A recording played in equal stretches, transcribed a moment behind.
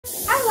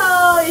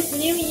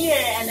Chinese New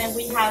Year, and then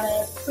we have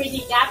a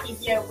pretty Gabby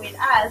here with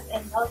us,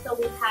 and also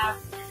we have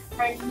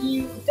her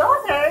new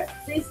daughter,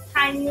 this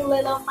tiny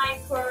little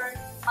micro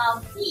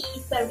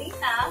Maltese,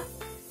 Serena.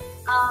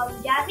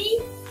 Gabby,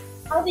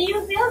 how do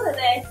you feel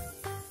today?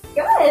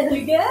 Good.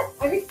 You good?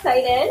 I'm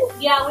excited.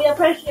 Yeah, we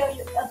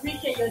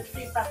appreciate your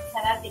trip from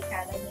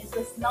Connecticut, and it's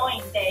a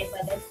snowing day,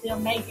 but they still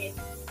make it,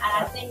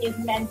 and I think it's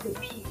meant to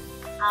be.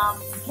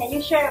 Can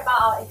you share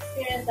about our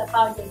experience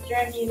about your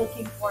journey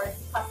looking for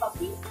a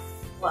puppy?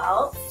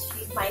 Well,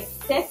 she's my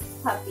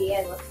 6th puppy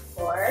I looked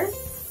for.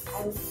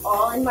 I was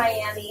all in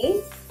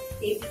Miami,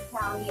 Davie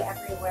County,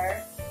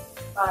 everywhere,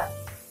 but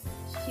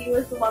she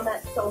was the one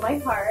that stole my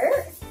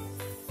heart.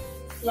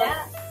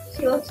 Yeah.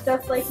 She looks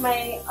just like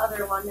my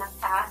other one that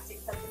passed,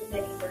 except for the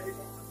mini version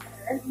of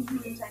her,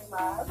 which I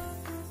love.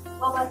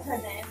 What was her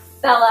name?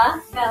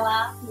 Bella.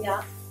 Bella.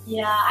 Yeah.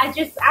 Yeah, I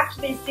just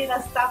actually see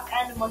the stuffed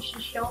animal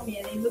she showed me,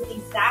 and it looked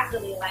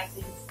exactly like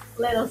this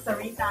little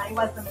Serena. It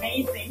was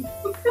amazing.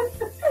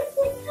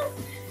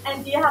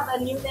 And do you have a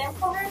new name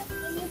for her?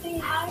 Anything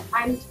in mind?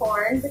 I'm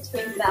torn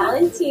between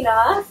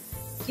Valentina,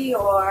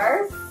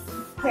 Dior,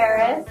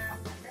 Paris,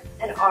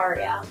 and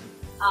Aria.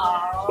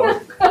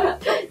 Oh.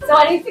 So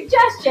any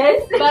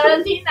suggestions?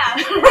 Valentina.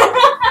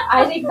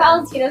 I think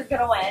Valentina's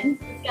gonna win.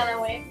 It's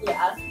gonna win?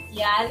 Yeah.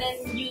 Yeah, and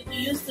then you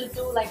used to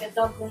do like a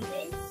dog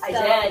grooming. I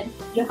did.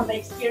 You have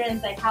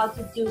experience like how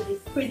to do this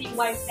pretty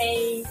white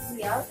face.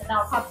 Yeah. And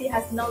our puppy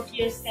has no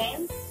tear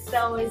stains,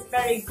 so it's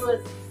very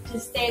good to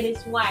stay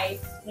this white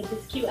with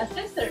these cute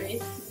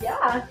accessories.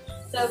 Yeah.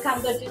 So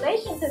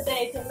congratulations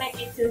today to make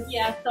it to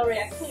here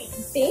Astoria Queen.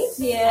 Thank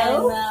you.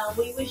 And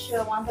we wish you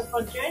a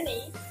wonderful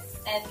journey,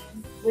 and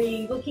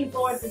we're looking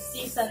forward to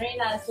see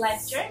Serena's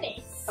life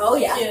journey. Oh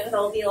yeah, too.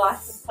 there'll be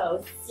lots of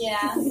posts.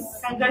 Yeah.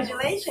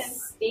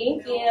 Congratulations.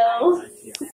 Thank you.